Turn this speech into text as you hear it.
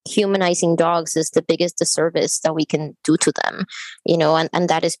humanizing dogs is the biggest disservice that we can do to them, and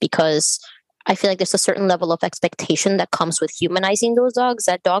that is because I feel like there's a certain level of expectation that comes with humanizing those dogs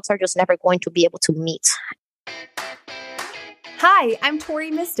that dogs are just never going to be able to meet. Hi, I'm Tori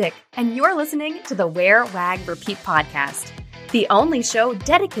Mystic, and you're listening to the Wear, Wag, Repeat podcast, the only show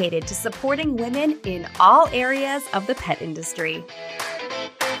dedicated to supporting women in all areas of the pet industry.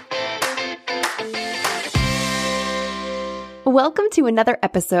 Welcome to another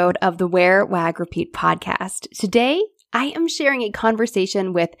episode of the Wear, Wag, Repeat podcast. Today, I am sharing a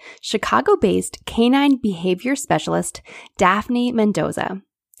conversation with Chicago-based canine behavior specialist Daphne Mendoza.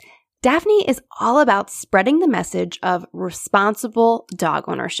 Daphne is all about spreading the message of responsible dog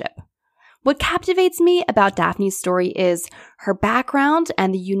ownership. What captivates me about Daphne's story is her background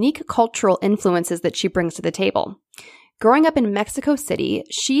and the unique cultural influences that she brings to the table. Growing up in Mexico City,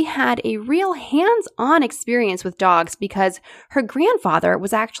 she had a real hands-on experience with dogs because her grandfather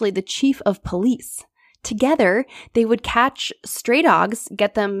was actually the chief of police. Together, they would catch stray dogs,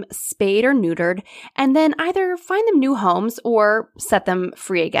 get them spayed or neutered, and then either find them new homes or set them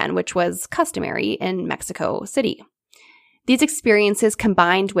free again, which was customary in Mexico City. These experiences,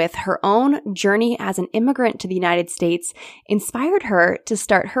 combined with her own journey as an immigrant to the United States, inspired her to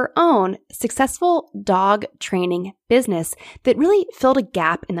start her own successful dog training business that really filled a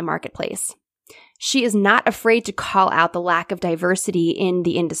gap in the marketplace. She is not afraid to call out the lack of diversity in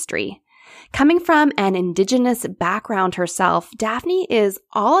the industry. Coming from an indigenous background herself, Daphne is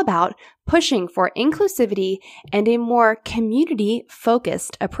all about pushing for inclusivity and a more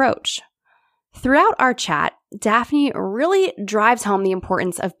community-focused approach. Throughout our chat, Daphne really drives home the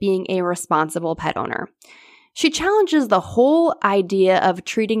importance of being a responsible pet owner. She challenges the whole idea of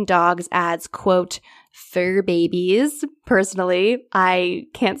treating dogs as, quote, fur babies. Personally, I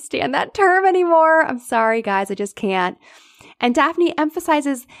can't stand that term anymore. I'm sorry, guys, I just can't. And Daphne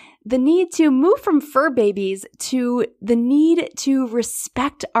emphasizes the need to move from fur babies to the need to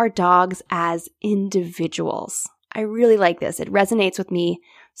respect our dogs as individuals. I really like this. It resonates with me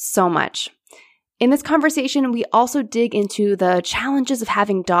so much. In this conversation, we also dig into the challenges of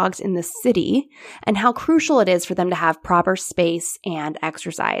having dogs in the city and how crucial it is for them to have proper space and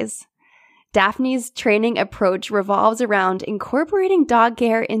exercise. Daphne's training approach revolves around incorporating dog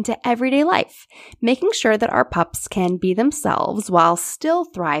care into everyday life, making sure that our pups can be themselves while still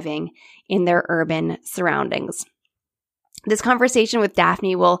thriving in their urban surroundings. This conversation with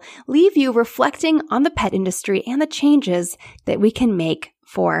Daphne will leave you reflecting on the pet industry and the changes that we can make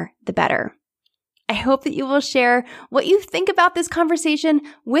for the better. I hope that you will share what you think about this conversation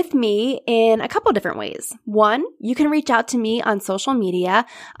with me in a couple different ways. One, you can reach out to me on social media.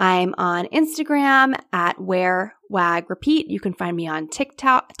 I'm on Instagram at Wear Wag Repeat. You can find me on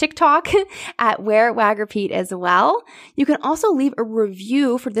TikTok at Wear Wag Repeat as well. You can also leave a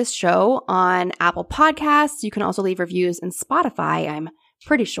review for this show on Apple Podcasts. You can also leave reviews in Spotify, I'm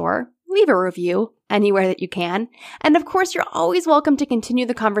pretty sure. Leave a review anywhere that you can. And of course, you're always welcome to continue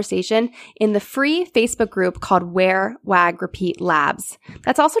the conversation in the free Facebook group called Wear, Wag, Repeat Labs.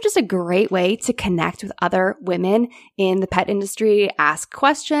 That's also just a great way to connect with other women in the pet industry, ask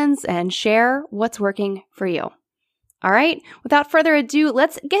questions, and share what's working for you. All right, without further ado,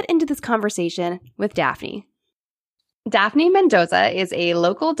 let's get into this conversation with Daphne. Daphne Mendoza is a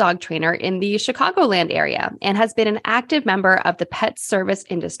local dog trainer in the Chicagoland area and has been an active member of the pet service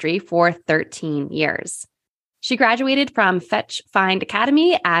industry for 13 years. She graduated from Fetch Find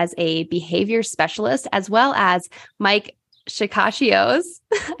Academy as a behavior specialist, as well as Mike Shikashio's,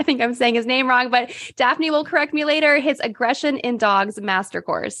 I think I'm saying his name wrong, but Daphne will correct me later, his Aggression in Dogs master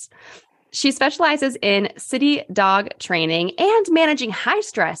course. She specializes in city dog training and managing high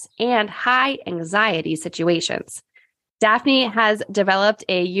stress and high anxiety situations. Daphne has developed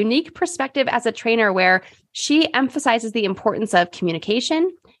a unique perspective as a trainer where she emphasizes the importance of communication,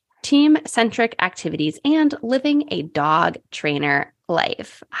 team-centric activities, and living a dog trainer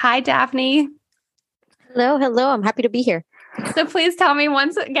life. Hi, Daphne. Hello. I'm happy to be here. So please tell me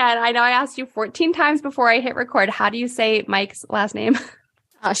once again, I know I asked you 14 times before I hit record. How do you say Mike's last name?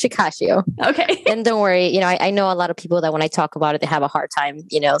 Shikashio. Okay. And don't worry, I know a lot of people that when I talk about it, they have a hard time,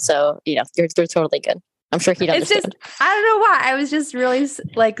 so, you're totally good. I'm sure he'd understand. I don't know why. I was just really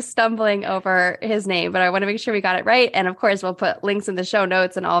stumbling over his name, but I want to make sure we got it right. And of course, we'll put links in the show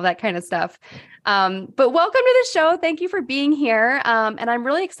notes and all that kind of stuff. But welcome to the show. Thank you for being here. And I'm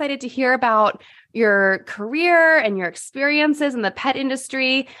really excited to hear about your career and your experiences in the pet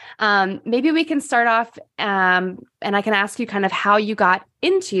industry. Maybe we can start off and I can ask you kind of how you got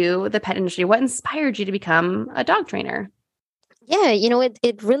into the pet industry. What inspired you to become a dog trainer? Yeah,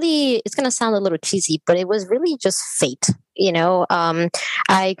 it really, it's going to sound a little cheesy, but it was really just fate.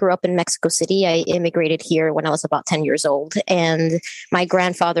 I grew up in Mexico City. I immigrated here when I was about 10 years old. And my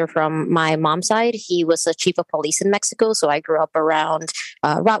grandfather from my mom's side, he was a chief of police in Mexico. So I grew up around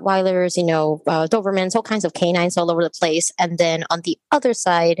Rottweilers, Dobermans, all kinds of canines all over the place. And then on the other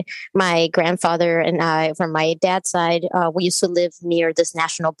side, my grandfather and I, from my dad's side, we used to live near this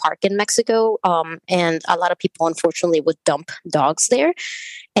national park in Mexico. And a lot of people, unfortunately, would dump dogs there.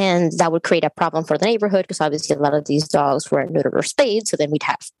 And that would create a problem for the neighborhood because obviously a lot of these dogs were neutered or spayed. So then we'd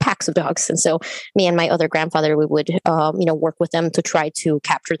have packs of dogs. And so me and my other grandfather, we would, work with them to try to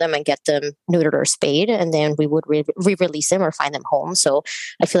capture them and get them neutered or spayed. And then we would re-release them or find them home. So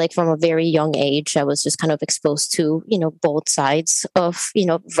I feel like from a very young age, I was just kind of exposed to, both sides of,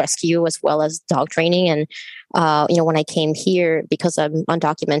 rescue as well as dog training. And when I came here, because I'm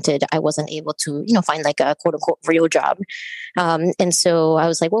undocumented, I wasn't able to, find like a quote unquote real job. And so I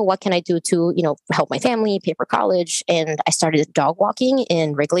was like, well, what can I do to, help my family, pay for college? And I started dog walking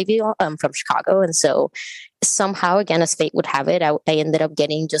in Wrigleyville. From Chicago. And so somehow, again, as fate would have it, I ended up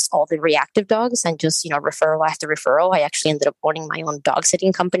getting just all the reactive dogs and just, referral after referral. I actually ended up owning my own dog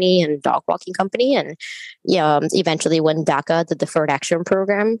sitting company and dog walking company. And eventually when DACA, the Deferred Action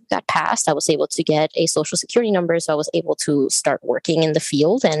Program, got passed, I was able to get a social security number. So I was able to start working in the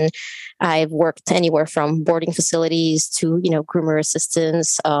field. And I've worked anywhere from boarding facilities to, groomer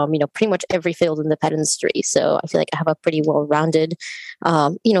assistants, pretty much every field in the pet industry. So I feel like I have a pretty well-rounded,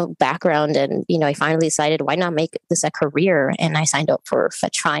 background. And, I finally decided, why not make this a career? And I signed up for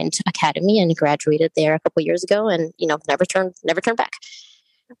Fetch Find Academy and graduated there a couple of years ago and, never turned back.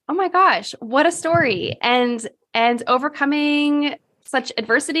 Oh my gosh, what a story. And overcoming such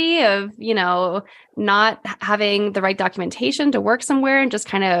adversity of, not having the right documentation to work somewhere and just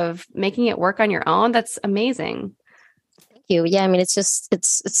kind of making it work on your own. That's amazing. You. Yeah, I mean, it's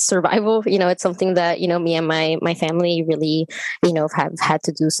survival. It's something that me and my family really have had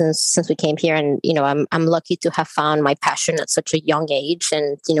to do since we came here, and I'm lucky to have found my passion at such a young age,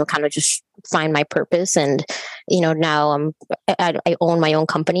 and kind of just find my purpose. And now I own my own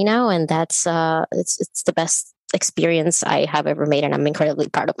company now, and that's it's the best experience I have ever made, and I'm incredibly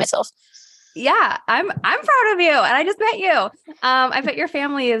proud of myself. Yeah, I'm proud of you, and I just met you. I bet your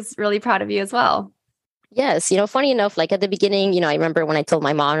family is really proud of you as well. Yes. Funny enough, like at the beginning, I remember when I told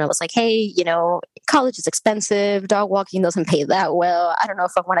my mom, I was like, hey, college is expensive. Dog walking doesn't pay that well. I don't know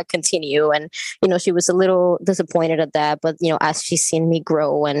if I want to continue. And, she was a little disappointed at that. But, as she's seen me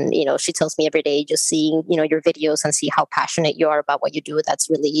grow and, she tells me every day, just seeing, your videos and see how passionate you are about what you do. That's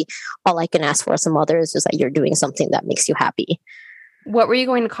really all I can ask for as a mother, is just that you're doing something that makes you happy. What were you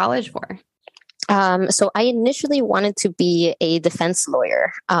going to college for? So I initially wanted to be a defense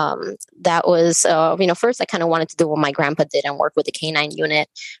lawyer. That was, first I kind of wanted to do what my grandpa did and work with the canine unit.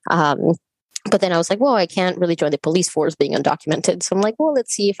 But then I was like, well, I can't really join the police force being undocumented. So I'm like, well,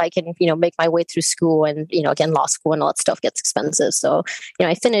 let's see if I can, make my way through school. And, again, law school and all that stuff gets expensive. So,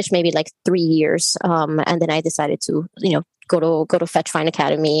 I finished maybe like 3 years. And then I decided to, go to Fetch Find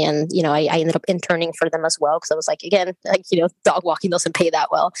Academy. And, I ended up interning for them as well. Cause I was like, again, dog walking doesn't pay that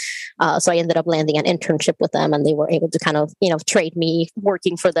well. So I ended up landing an internship with them, and they were able to kind of, trade me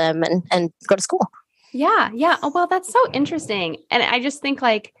working for them and go to school. Yeah. Yeah. Oh, well, that's so interesting. And I just think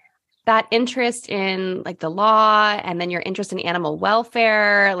like that interest in like the law and then your interest in animal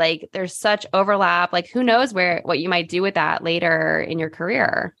welfare, like there's such overlap, like who knows what you might do with that later in your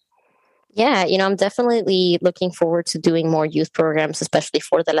career. Yeah, I'm definitely looking forward to doing more youth programs, especially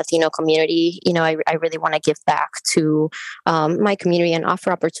for the Latino community. I really want to give back to my community and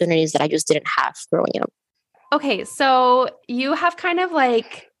offer opportunities that I just didn't have growing up. Okay, so you have kind of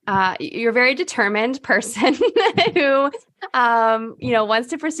like, you're a very determined person who, wants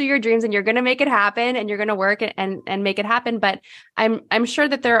to pursue your dreams, and you're going to make it happen, and you're going to work and make it happen. But I'm sure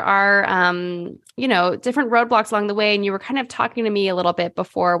that there are, different roadblocks along the way. And you were kind of talking to me a little bit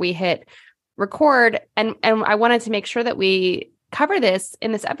before we hit record, and I wanted to make sure that we cover this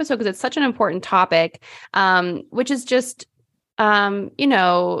in this episode because it's such an important topic, which is just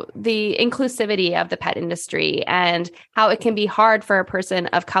the inclusivity of the pet industry and how it can be hard for a person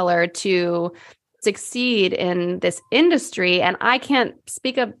of color to succeed in this industry. And I can't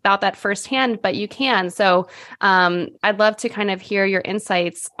speak about that firsthand, but you can. So I'd love to kind of hear your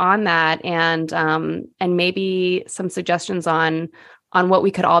insights on that, and maybe some suggestions on what we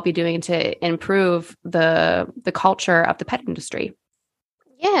could all be doing to improve the culture of the pet industry.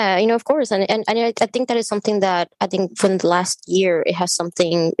 Yeah, of course. And I think that is something that I think from the last year,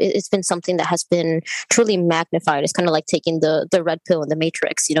 it's been something that has been truly magnified. It's kind of like taking the red pill in the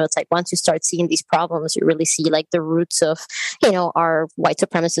matrix. It's like once you start seeing these problems, you really see like the roots of, our white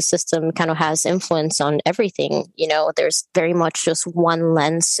supremacist system kind of has influence on everything. There's very much just one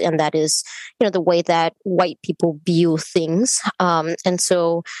lens, and that is, the way that white people view things. And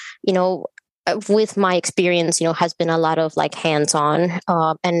so, you know, with my experience, has been a lot of like hands-on,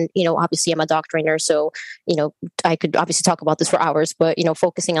 and obviously I'm a dog trainer, so I could obviously talk about this for hours, but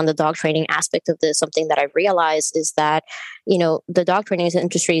focusing on the dog training aspect of this, something that I realized is that the dog training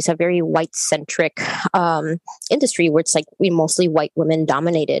industry is a very white-centric industry where it's like we mostly white women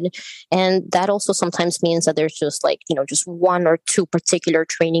dominated, and that also sometimes means that there's just like just one or two particular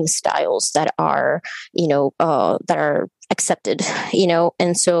training styles that are accepted,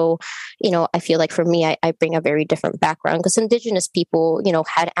 and so I feel like for me, I bring a very different background because indigenous people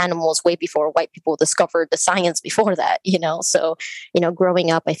had animals way before white people discovered the science before that, so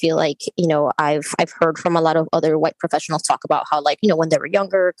growing up, I feel like I've heard from a lot of other white professionals talk about how, like, when they were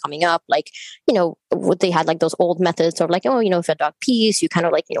younger coming up, like, they had like those old methods of like, oh, if a dog pees, you kind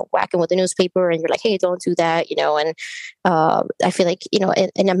of like whack him with a newspaper and you're like, hey, don't do that, and I feel like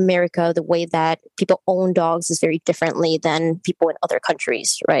in America, the way that people own dogs is very differently than people in other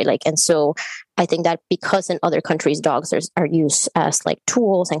countries, right? Like, and so I think that because in other countries dogs are used as like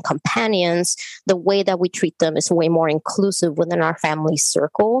tools and companions, the way that we treat them is way more inclusive within our family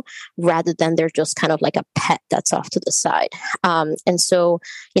circle, rather than they're just kind of like a pet that's off to the side. And so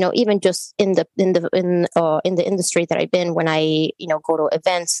even just in the industry that I've been, when I go to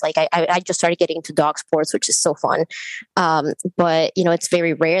events, like I just started getting into dog sports, which is so fun. But it's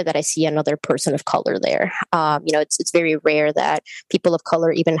very rare that I see another person of color there. It's very rare that people of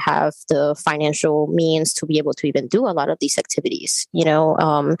color even have the financial means to be able to even do a lot of these activities,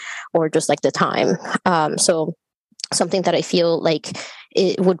 or just like the time. So something that I feel like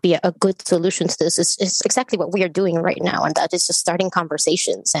it would be a good solution to this is exactly what we are doing right now, and that is just starting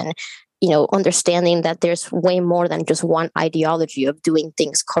conversations and understanding that there's way more than just one ideology of doing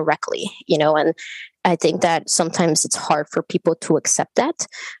things correctly, and I think that sometimes it's hard for people to accept that,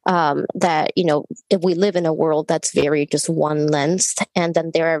 that, if we live in a world that's very just one lensed, and then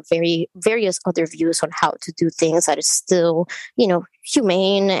there are very various other views on how to do things that is still,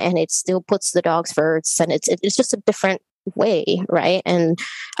 humane, and it still puts the dogs first, and it's just a different way, right? And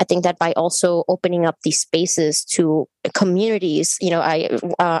I think that by also opening up these spaces to communities,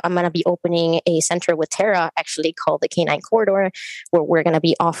 I'm going to be opening a center with Tara, actually, called the Canine Corridor, where we're going to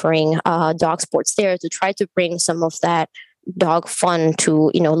be offering dog sports there to try to bring some of that dog fun to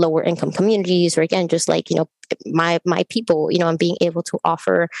lower income communities, or again just like my people, and being able to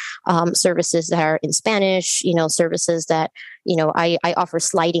offer services that are in Spanish, services that I offer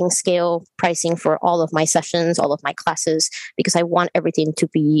sliding scale pricing for all of my sessions, all of my classes, because I want everything to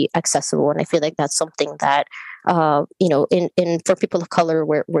be accessible. And I feel like that's something that in for people of color,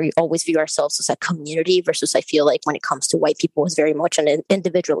 where we always view ourselves as a community, versus I feel like when it comes to white people, is very much an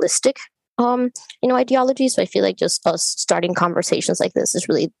individualistic ideology. So I feel like just us starting conversations like this is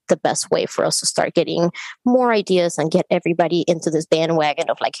really the best way for us to start getting more ideas and get everybody into this bandwagon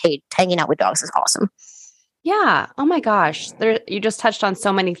of like, hey, hanging out with dogs is awesome. Yeah. Oh my gosh. You just touched on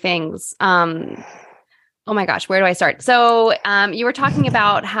so many things. Oh my gosh, where do I start? So you were talking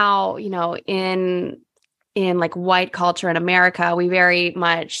about how, in like white culture in America, we very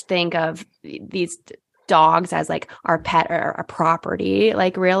much think of these dogs as like our pet or our property,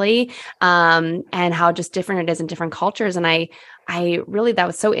 like really, and how just different it is in different cultures. And I really, that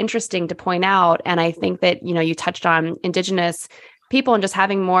was so interesting to point out. And I think that, you touched on indigenous people and just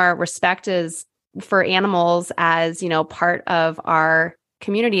having more respect for animals as, part of our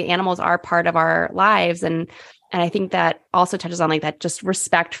community. Animals are part of our lives. And I think that also touches on like that, just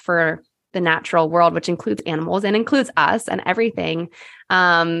respect for the natural world, which includes animals and includes us and everything.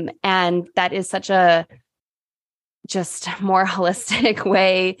 And that is such a just more holistic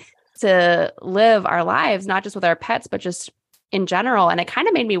way to live our lives, not just with our pets, but just in general. And it kind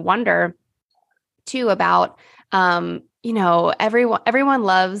of made me wonder too about, everyone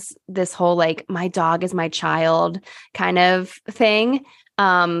loves this whole, like, my dog is my child kind of thing.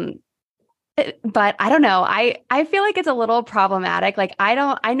 But I don't know. I feel like it's a little problematic. Like,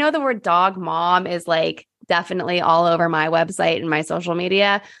 I know the word dog mom is like definitely all over my website and my social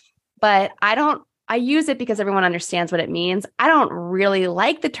media, but I use it because everyone understands what it means. I don't really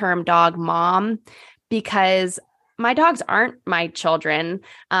like the term dog mom because my dogs aren't my children.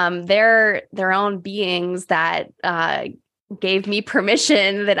 They're their own beings that gave me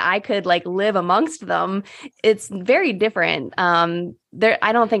permission that I could like live amongst them, it's very different. I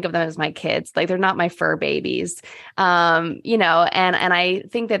don't think of them as my kids. Like they're not my fur babies. And I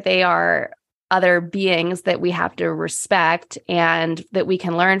think that they are other beings that we have to respect and that we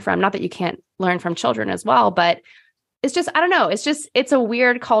can learn from. Not that you can't learn from children as well, but it's just, I don't know. It's a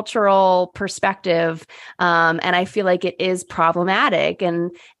weird cultural perspective. And I feel like it is problematic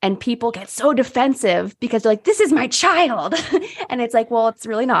and people get so defensive because they're like, this is my child. And it's like, well, it's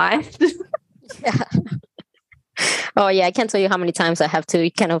really not. Yeah. Oh yeah. I can't tell you how many times I have to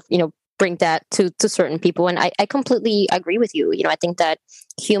kind of, bring that to certain people. And I completely agree with you. I think that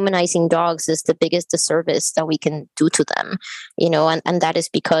humanizing dogs is the biggest disservice that we can do to them, and that is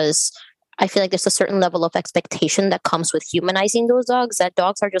because I feel like there's a certain level of expectation that comes with humanizing those dogs that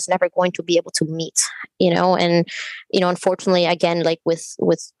dogs are just never going to be able to meet, and, unfortunately, again, like with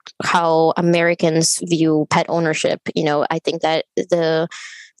how Americans view pet ownership, I think that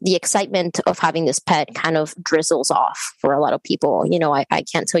the excitement of having this pet kind of drizzles off for a lot of people. I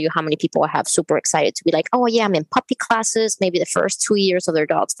can't tell you how many people I have super excited to be like, oh yeah, I'm in puppy classes. Maybe the first 2 years of their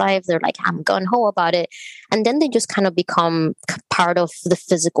dog's life, they're like, I'm gung ho about it. And then they just kind of become part of the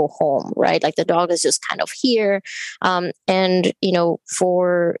physical home, right? Like the dog is just kind of here. And,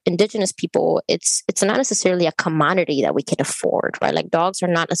 for indigenous people, it's not necessarily a commodity that we can afford, right? Like dogs are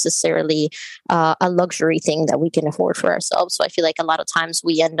not necessarily a luxury thing that we can afford for ourselves. So I feel like a lot of times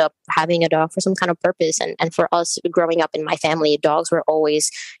we end up having a dog for some kind of purpose. And for us growing up in my family, dogs were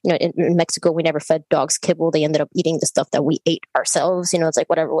always, in Mexico, we never fed dogs kibble. They ended up eating the stuff that we ate ourselves. It's like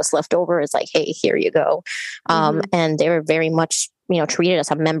whatever was left over is like, hey, here you go. And they were very much, treated as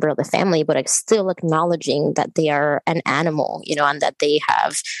a member of the family, but still acknowledging that they are an animal, and that they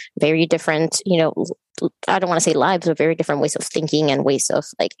have very different, I don't want to say lives, but very different ways of thinking and ways of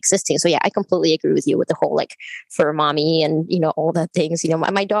like existing. So yeah, I completely agree with you with the whole like fur mommy and, all the things,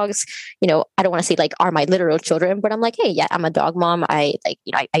 my dogs, I don't want to say like are my literal children, but I'm like, hey, yeah, I'm a dog mom. I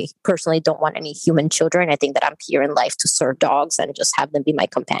personally don't want any human children. I think that I'm here in life to serve dogs and just have them be my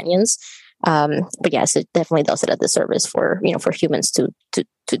companions. But yes, it definitely does it a disservice for humans to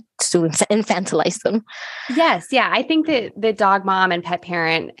infantilize them. Yes. Yeah. I think that the dog mom and pet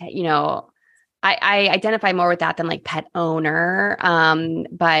parent, I identify more with that than like pet owner.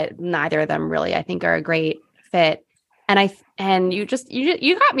 But neither of them really, I think, are a great fit. And you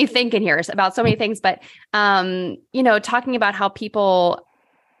got me thinking here about so many things, but, talking about how people,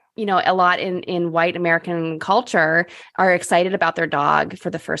 a lot in white American culture are excited about their dog for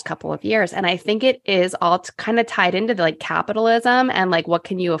the first couple of years. And I think it is all kind of tied into the like capitalism and like, what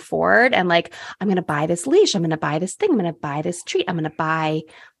can you afford? And like, I'm going to buy this leash. I'm going to buy this thing. I'm going to buy this treat. I'm going to buy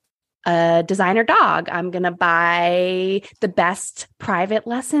a designer dog. I'm going to buy the best private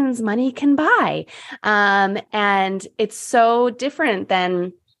lessons money can buy. And it's so different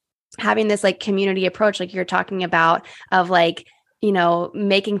than having this like community approach, like you're talking about, of like,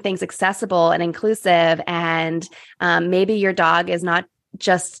 making things accessible and inclusive. And maybe your dog is not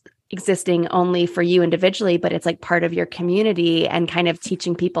just existing only for you individually, but it's like part of your community and kind of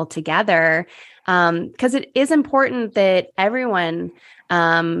teaching people together. Because it is important that everyone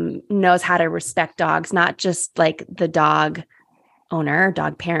knows how to respect dogs, not just like the dog owner,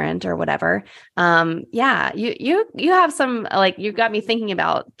 dog parent or whatever. Yeah, you have some, like, you got me thinking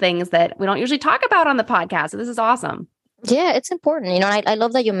about things that we don't usually talk about on the podcast. So this is awesome. Yeah, it's important. I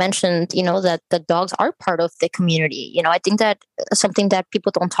love that you mentioned, that the dogs are part of the community. I think that something that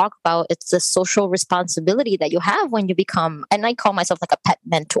people don't talk about, it's the social responsibility that you have when you become, and I call myself like a pet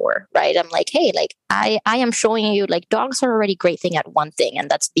mentor, right? I'm like, hey, like I am showing you like dogs are already great thing at one thing, and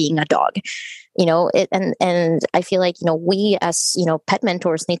that's being a dog. And I feel like, we as, pet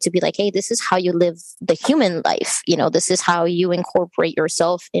mentors need to be like, hey, this is how you live the human life. This is how you incorporate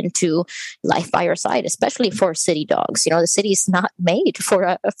yourself into life by your side, especially for city dogs. The city is not made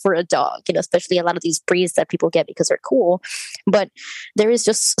for a dog, especially a lot of these breeds that people get because they're cool. But there is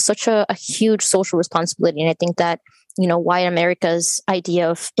just such a huge social responsibility. And I think that, white America's idea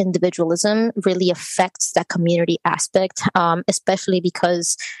of individualism really affects that community aspect, especially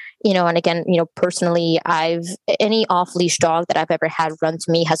because, and again, personally, any off leash dog that I've ever had run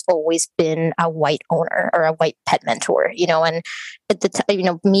to me has always been a white owner or a white pet mentor, and at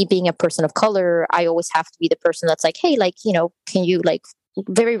the me being a person of color, I always have to be the person that's like, hey, like, can you like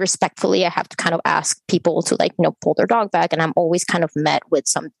very respectfully, I have to kind of ask people to like, pull their dog back. And I'm always kind of met with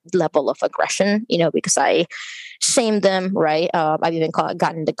some level of aggression, because I shame them, right? I've even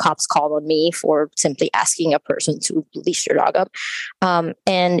gotten the cops call on me for simply asking a person to leash their dog up.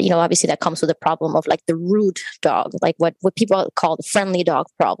 And, obviously that comes with the problem of like the rude dog, like what people call the friendly dog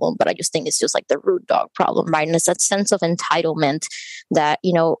problem. But I just think it's just like the rude dog problem, right? And it's that sense of entitlement that,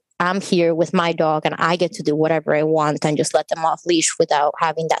 I'm here with my dog and I get to do whatever I want and just let them off leash without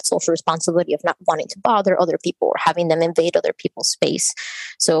having that social responsibility of not wanting to bother other people or having them invade other people's space.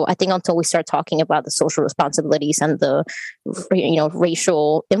 So I think until we start talking about the social responsibilities and the,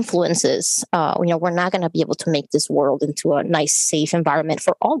 racial influences, we're not going to be able to make this world into a nice, safe environment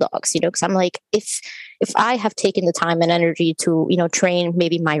for all dogs, because I'm like, if I have taken the time and energy to, train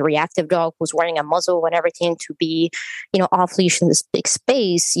maybe my reactive dog who's wearing a muzzle and everything to be, off leash in this big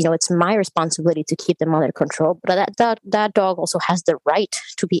space, it's my responsibility to keep them under control. But that dog also has the right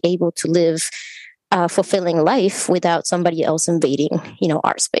to be able to live a fulfilling life without somebody else invading,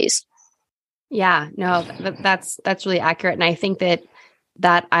 our space. Yeah, no, that's really accurate. And I think that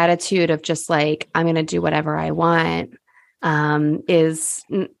attitude of just like, I'm going to do whatever I want, is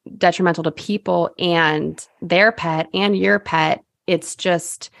detrimental to people and their pet and your pet. It's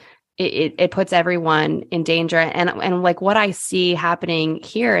just, it puts everyone in danger. And like what I see happening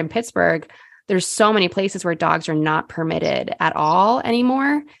here in Pittsburgh, there's so many places where dogs are not permitted at all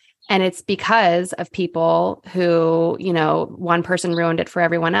anymore. And it's because of people who, one person ruined it for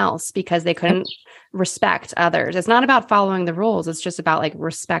everyone else because they couldn't respect others. It's not about following the rules. It's just about like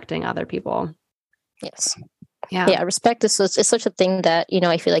respecting other people. Yes. Yeah. Respect is such a thing that,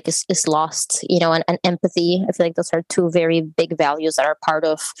 I feel like is lost, and empathy. I feel like those are two very big values that are part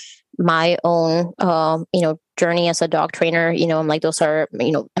of my own, journey as a dog trainer. I'm like, those are,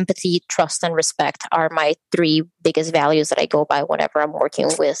 empathy, trust, and respect are my three biggest values that I go by whenever I'm working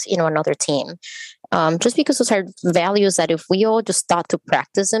with, another team. Just because those are values that if we all just thought to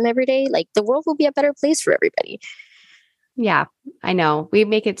practice them every day, like the world will be a better place for everybody. Yeah, I know. We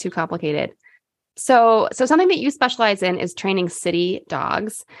make it too complicated. So something that you specialize in is training city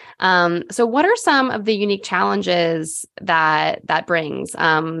dogs. So what are some of the unique challenges that brings?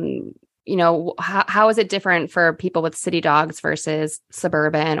 How is it different for people with city dogs versus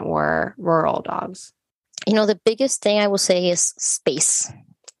suburban or rural dogs? The biggest thing I will say is space,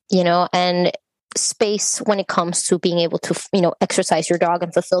 and space when it comes to being able to, exercise your dog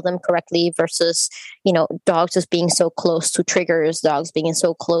and fulfill them correctly versus, dogs just being so close to triggers, dogs being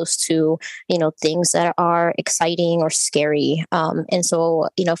so close to, things that are exciting or scary. And so,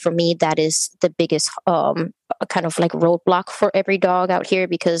 for me, that is the biggest kind of like roadblock for every dog out here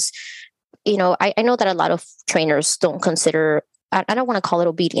because, I know that a lot of trainers don't consider I don't want to call it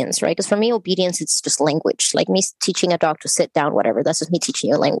obedience, right? Because for me, obedience, it's just language. Like me teaching a dog to sit down, whatever. That's just me teaching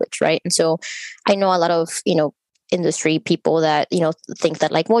you a language, right? And so I know a lot of, industry people that, think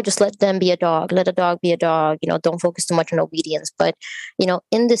that like, well, just let them be a dog. Let a dog be a dog. Don't focus too much on obedience. But,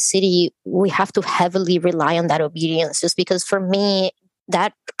 in the city, we have to heavily rely on that obedience just because for me,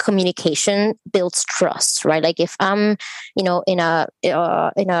 that communication builds trust, right? Like if I'm, in a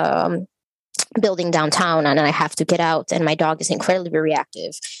building downtown and I have to get out and my dog is incredibly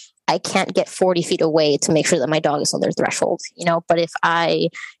reactive, I can't get 40 feet away to make sure that my dog is on their threshold, but if I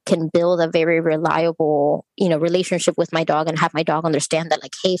can build a very reliable, relationship with my dog and have my dog understand that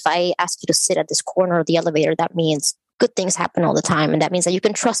like, hey, if I ask you to sit at this corner of the elevator, that means good things happen all the time. And that means that you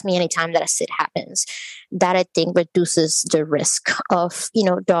can trust me anytime that a sit happens. That I think reduces the risk of,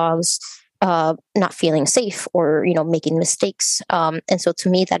 dogs not feeling safe or, making mistakes. And so to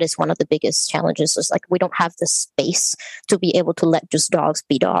me, that is one of the biggest challenges is like, we don't have the space to be able to let just dogs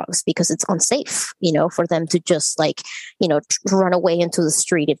be dogs because it's unsafe, for them to just like, run away into the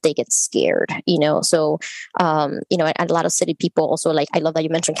street if they get scared, so, and a lot of city people also like, I love that you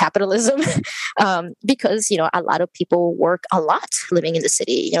mentioned capitalism, because, a lot of people work a lot living in the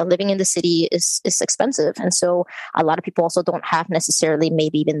city, living in the city is expensive. And so a lot of people also don't have necessarily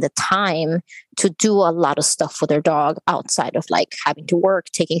maybe even the time to do a lot of stuff for their dog outside of like having to work,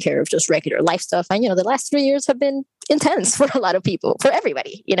 taking care of just regular life stuff. And, the last 3 years have been intense for a lot of people, for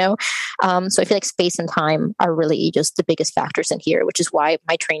everybody, so I feel like space and time are really just the biggest factors in here, which is why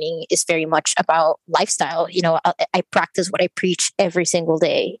my training is very much about lifestyle. I practice what I preach every single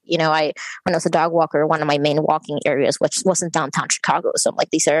day. When I was a dog walker, one of my main walking areas, which wasn't downtown Chicago. So I'm like,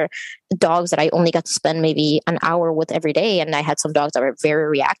 these are dogs that I only got to spend maybe an hour with every day. And I had some dogs that were very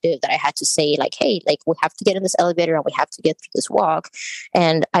reactive that I had to say like, hey, like we have to get in this elevator and we have to get through this walk.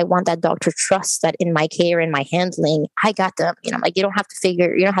 And I want that dog to trust that in my care and my handling, I got them. Like you don't have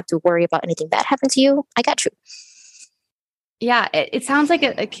to worry about anything bad happened to you. I got you. Yeah, it sounds like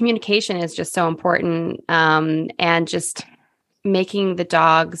a communication is just so important, and just making the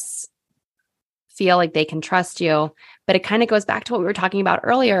dogs feel like they can trust you. But it kind of goes back to what we were talking about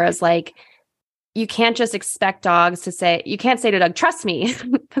earlier, is like, you can't just expect dogs to say, you can't say to a dog, trust me,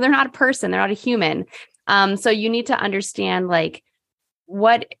 because they're not a person, they're not a human. So you need to understand, like,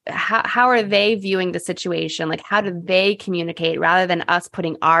 how are they viewing the situation? Like, how do they communicate rather than us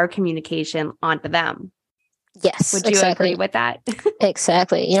putting our communication onto them? Yes, Would you agree exactly. with that?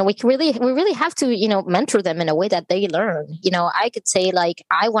 Exactly. We really have to, mentor them in a way that they learn. I could say like,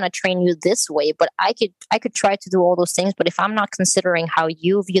 I want to train you this way, but I could try to do all those things. But if I'm not considering how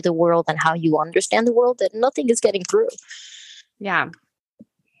you view the world and how you understand the world, then nothing is getting through. Yeah.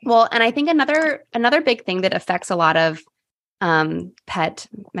 Well, and I think another big thing that affects a lot of pet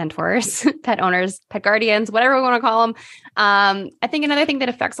mentors, pet owners, pet guardians, whatever we want to call them. I think another thing that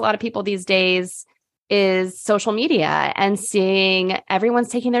affects a lot of people these days is social media, and seeing everyone's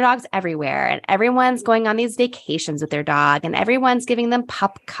taking their dogs everywhere, and everyone's going on these vacations with their dog, and everyone's giving them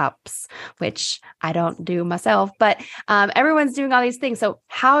pup cups, which I don't do myself, but everyone's doing all these things. So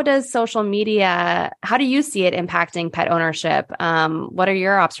how do you see it impacting pet ownership? What are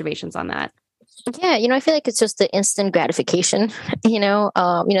your observations on that? Yeah, I feel like it's just the instant gratification,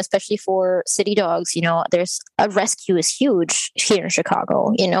 especially for city dogs. There's a rescue is huge here in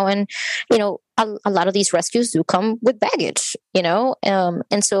Chicago, and a lot of these rescues do come with baggage,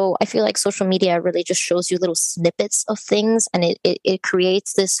 and so I feel like social media really just shows you little snippets of things, and it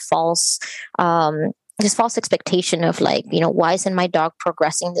creates this false expectation of like, why isn't my dog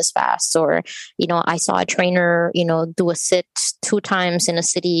progressing this fast? Or, I saw a trainer, do a sit 2 times in a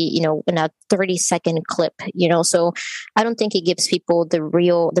city, in a 30-second clip, so I don't think it gives people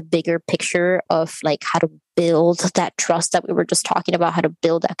the bigger picture of like how to build that trust that we were just talking about, how to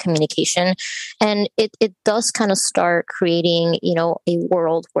build that communication. And it does kind of start creating, a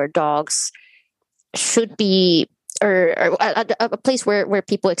world where dogs should be, or a place where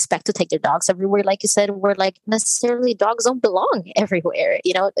people expect to take their dogs everywhere, like you said, where like necessarily dogs don't belong everywhere.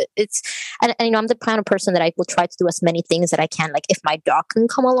 It's and I'm the kind of person that I will try to do as many things that I can, like if my dog can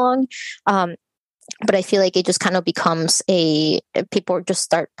come along. But I feel like it just kind of becomes people just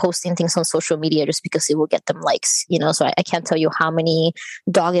start posting things on social media just because it will get them likes, So I can't tell you how many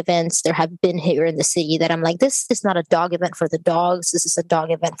dog events there have been here in the city that I'm like, this is not a dog event for the dogs. This is a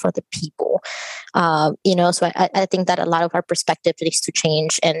dog event for the people. So I think that a lot of our perspective needs to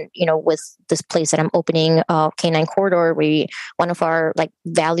change. And, with this place that I'm opening, Canine Corridor, one of our like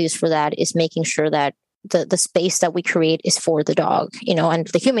values for that is making sure that the space that we create is for the dog, and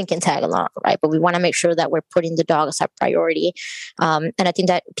the human can tag along, right? But we want to make sure that we're putting the dog as a priority. And I think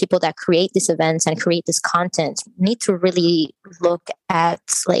that people that create these events and create this content need to really look at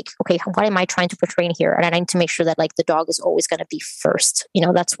like, okay, what am I trying to portray in here? And I need to make sure that like the dog is always going to be first.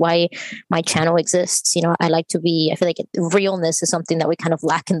 That's why my channel exists. I feel like realness is something that we kind of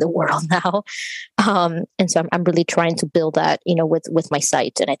lack in the world now. And so I'm really trying to build that, with my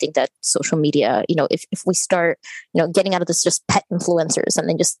site. And I think that social media, if we start, getting out of this just pet influencers and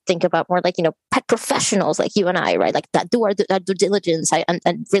then just think about more like, pet professionals like you and I, right? Like that do our due diligence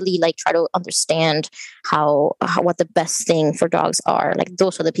and really like try to understand what the best thing for dogs are. Like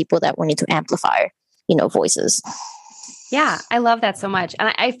those are the people that we need to amplify, voices. Yeah, I love that so much.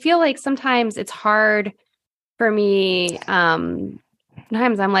 And I feel like sometimes it's hard for me. Sometimes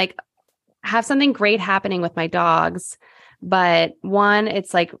I'm like, have something great happening with my dogs. But one,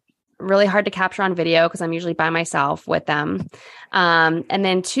 it's like really hard to capture on video because I'm usually by myself with them. And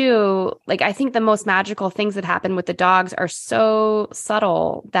then two, like I think the most magical things that happen with the dogs are so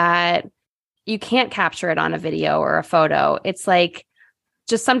subtle that you can't capture it on a video or a photo. It's like,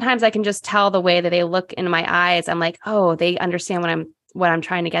 just sometimes I can just tell the way that they look in my eyes. I'm like, oh, they understand what I'm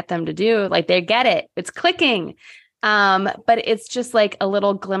trying to get them to do. Like they get it. It's clicking. But it's just like a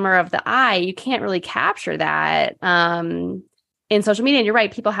little glimmer of the eye. You can't really capture that in social media. And you're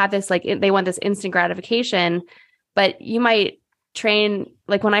right. People have this, like, they want this instant gratification, but you might train,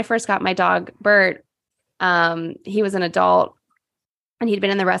 like when I first got my dog, Bert, he was an adult and he'd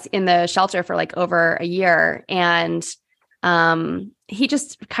been in the shelter for like over a year. And he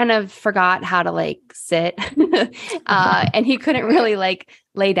just kind of forgot how to like sit and he couldn't really like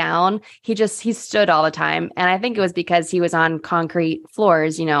lay down. He stood all the time. And I think it was because he was on concrete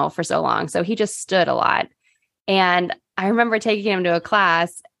floors, for so long. So he just stood a lot. And I remember taking him to a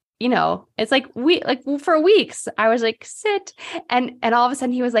class, it's like for weeks, I was like, sit. And all of a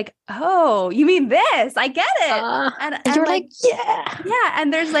sudden he was like, oh, you mean this? I get it. And you're like, yeah. Yeah.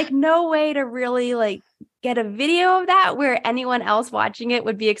 And there's like no way to really like get a video of that where anyone else watching it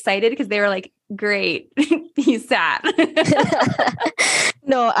would be excited because they were like great. He's sad.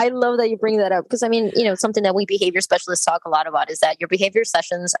 No, I love that you bring that up because I mean, something that we behavior specialists talk a lot about is that your behavior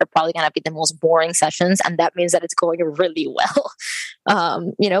sessions are probably going to be the most boring sessions, and that means that it's going really well.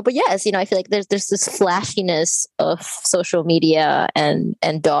 But yes, I feel like there's this flashiness of social media and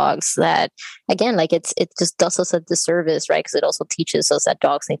dogs that again, like it just does us a disservice, right? Because it also teaches us that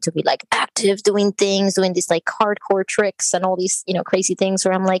dogs need to be like active, doing things, doing these like hardcore tricks and all these crazy things.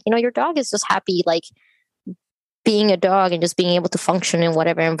 Where I'm like, your dog is just happy, like being a dog and just being able to function in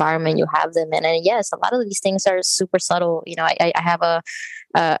whatever environment you have them in. And yes, a lot of these things are super subtle. I have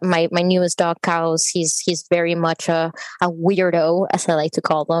my newest dog, Cows. He's very much a weirdo, as I like to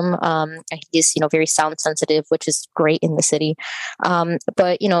call them. He's very sound sensitive, which is great in the city.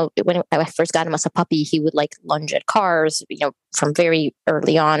 But when I first got him as a puppy, he would like lunge at cars, from very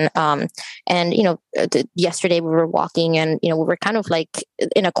early on. And yesterday we were walking, and we were kind of like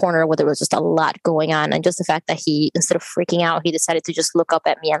in a corner where there was just a lot going on, and just the fact that he, instead of freaking out, he decided to just look up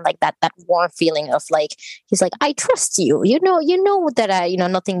at me, and like that warm feeling of like, he's like, I trust you, that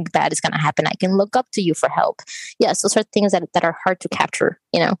nothing bad is going to happen. I can look up to you for help. Yes, those are things that are hard to capture,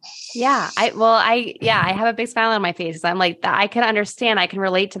 Yeah. I have a big smile on my face. I'm like, I can understand. I can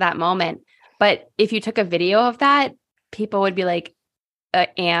relate to that moment. But if you took a video of that, people would be like,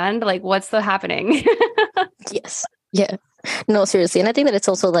 and like, what's the happening? Yes. Yeah. No, seriously. And I think that it's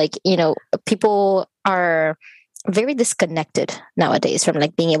also like, people are very disconnected nowadays from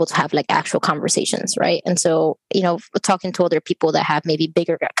like being able to have like actual conversations, right? And so, talking to other people that have maybe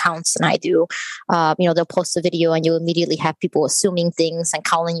bigger accounts than I do, they'll post a video and you immediately have people assuming things and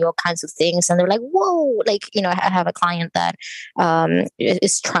calling you all kinds of things, and they're like, whoa, like, I have a client that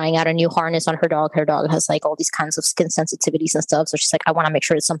is trying out a new harness on her dog. Her dog has like all these kinds of skin sensitivities and stuff, so she's like, I want to make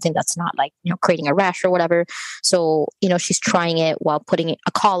sure it's something that's not like creating a rash or whatever. So she's trying it while putting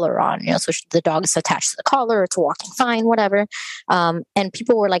a collar on, so the dog is attached to the collar, it's walking fine, whatever. And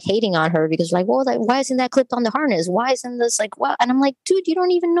people were like hating on her because like, well, like, why isn't that clipped on the harness? Why isn't this like, what? And I'm like, dude, you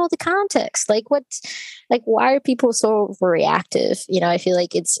don't even know the context. Like, what? Like, why are people so reactive? I feel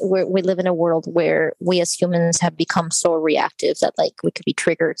like we live in a world where we as humans have become so reactive that like we could be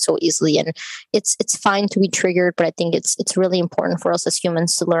triggered so easily. And it's fine to be triggered, but I think it's really important for us as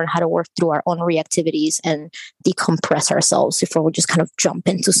humans to learn how to work through our own reactivities and decompress ourselves before we just kind of jump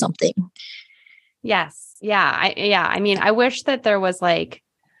into something. Yes. Yeah. I mean, I wish that there was like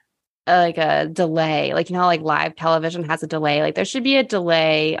a delay, like, like live television has a delay. Like there should be a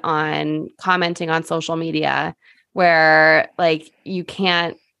delay on commenting on social media where like you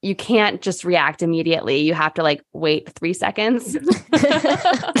can't just react immediately. You have to like wait 3 seconds.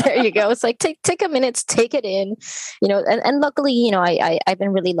 There you go. It's like take a minute, take it in, and luckily, I've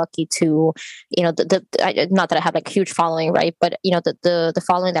been really lucky to, not that I have like a huge following, right? But, the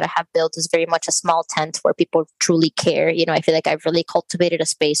following that I have built is very much a small tent where people truly care. I feel like I've really cultivated a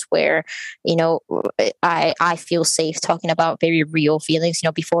space where, I feel safe talking about very real feelings.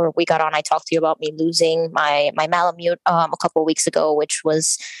 Before we got on, I talked to you about me losing my Malamute a couple of weeks ago, which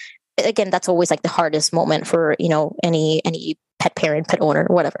was, again, that's always like the hardest moment for, any pet parent, pet owner,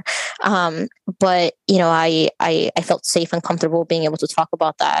 whatever. But, I felt safe and comfortable being able to talk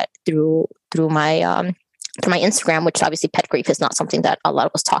about that through my Instagram, which obviously pet grief is not something that a lot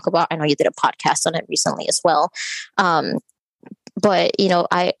of us talk about. I know you did a podcast on it recently as well. But,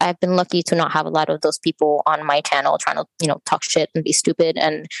 I've been lucky to not have a lot of those people on my channel trying to, talk shit and be stupid.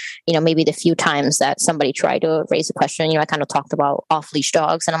 And, maybe the few times that somebody tried to raise a question, I kind of talked about off-leash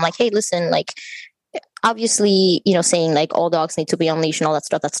dogs. And I'm like, hey, listen, like, obviously, saying like all dogs need to be on leash and all that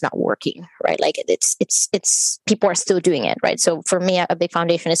stuff, that's not working, right? Like it's people are still doing it, right? So for me, a big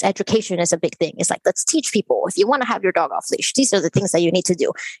foundation is education is a big thing. It's like, let's teach people, if you want to have your dog off leash, these are the things that you need to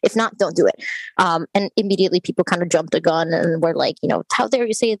do. If not, don't do it. And immediately people kind of jumped the gun and were like, how dare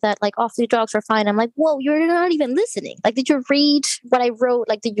you say that like off leash dogs are fine? I'm like, whoa, you're not even listening. Like, did you read what I wrote?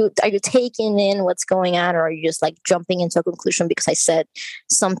 Like, are you taking in what's going on, or are you just like jumping into a conclusion because I said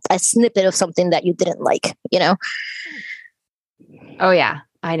a snippet of something that you didn't like? Oh yeah,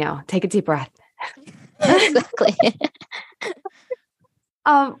 I know. Take a deep breath. Exactly.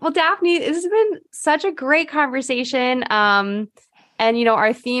 Well, Daphne, this has been such a great conversation. And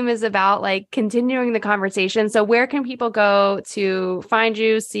our theme is about like continuing the conversation. So where can people go to find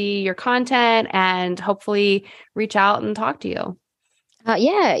you, see your content, and hopefully reach out and talk to you?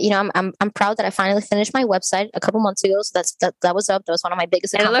 I'm proud that I finally finished my website a couple months ago. So that was up. That was one of my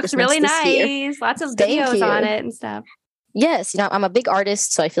biggest accomplishments. And it looks really nice. Year. Lots of videos on it and stuff. Yes, I'm a big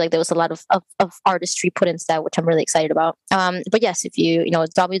artist, so I feel like there was a lot of artistry put into that, which I'm really excited about. But yes, if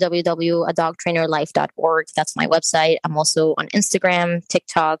www.adogtrainerlife.org, that's my website. I'm also on Instagram,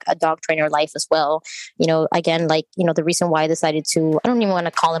 TikTok, a dog trainer life as well. Again, the reason why I decided to, I don't even want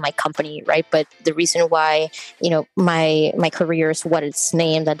to call it my company, right? But the reason why, my career is what it's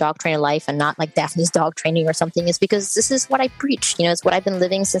named, a dog trainer life, and not like Daphne's dog training or something, is because this is what I preach. It's what I've been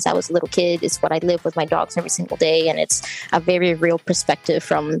living since I was a little kid. It's what I live with my dogs every single day. And it's a very real perspective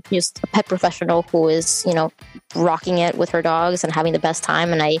from just a pet professional who is, rocking it with her dogs and having the best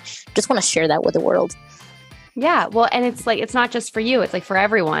time. And I just want to share that with the world. Yeah. Well, and it's like, it's not just for you. It's like for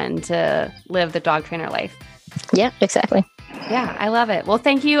everyone to live the dog trainer life. Yeah, exactly. Yeah, I love it. Well,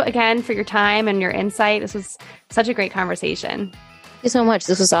 thank you again for your time and your insight. This was such a great conversation. Thank you so much.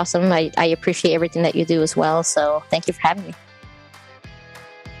 This was awesome. I appreciate everything that you do as well. So thank you for having me.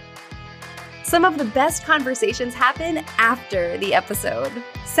 Some of the best conversations happen after the episode.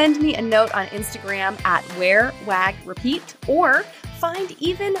 Send me a note on Instagram at WearWagRepeat, or find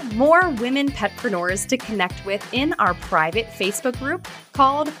even more women petpreneurs to connect with in our private Facebook group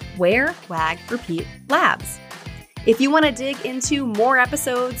called Wear, Wag, Repeat Labs. If you want to dig into more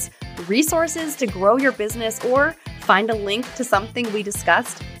episodes, resources to grow your business, or find a link to something we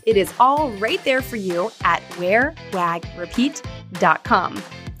discussed, it is all right there for you at wearwagrepeat.com.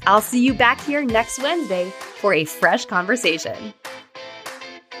 I'll see you back here next Wednesday for a fresh conversation.